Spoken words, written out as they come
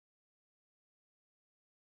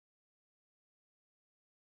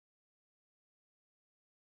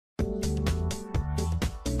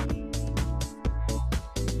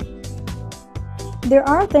There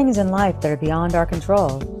are things in life that are beyond our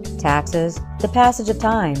control. Taxes, the passage of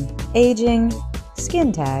time, aging,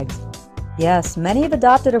 skin tags. Yes, many have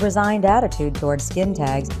adopted a resigned attitude towards skin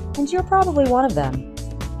tags, and you're probably one of them.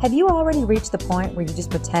 Have you already reached the point where you just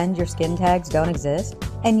pretend your skin tags don't exist?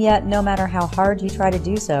 And yet, no matter how hard you try to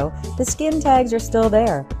do so, the skin tags are still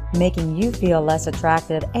there, making you feel less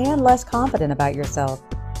attractive and less confident about yourself.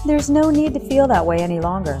 There's no need to feel that way any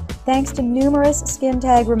longer, thanks to numerous skin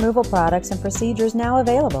tag removal products and procedures now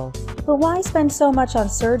available. But why spend so much on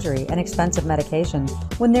surgery and expensive medications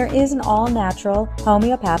when there is an all-natural,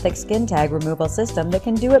 homeopathic skin tag removal system that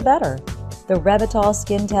can do it better? The Revitol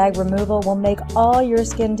Skin Tag Removal will make all your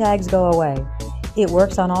skin tags go away. It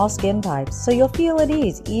works on all skin types, so you'll feel at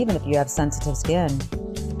ease even if you have sensitive skin.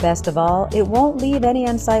 Best of all, it won't leave any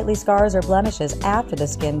unsightly scars or blemishes after the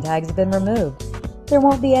skin tags have been removed. There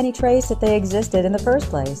won't be any trace that they existed in the first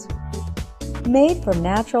place. Made from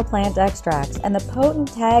natural plant extracts and the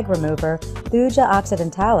potent tag remover Thuja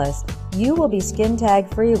occidentalis, you will be skin tag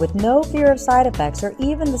free with no fear of side effects or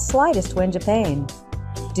even the slightest twinge of pain.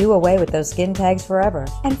 Do away with those skin tags forever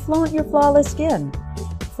and flaunt your flawless skin.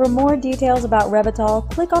 For more details about Revitol,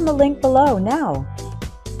 click on the link below now.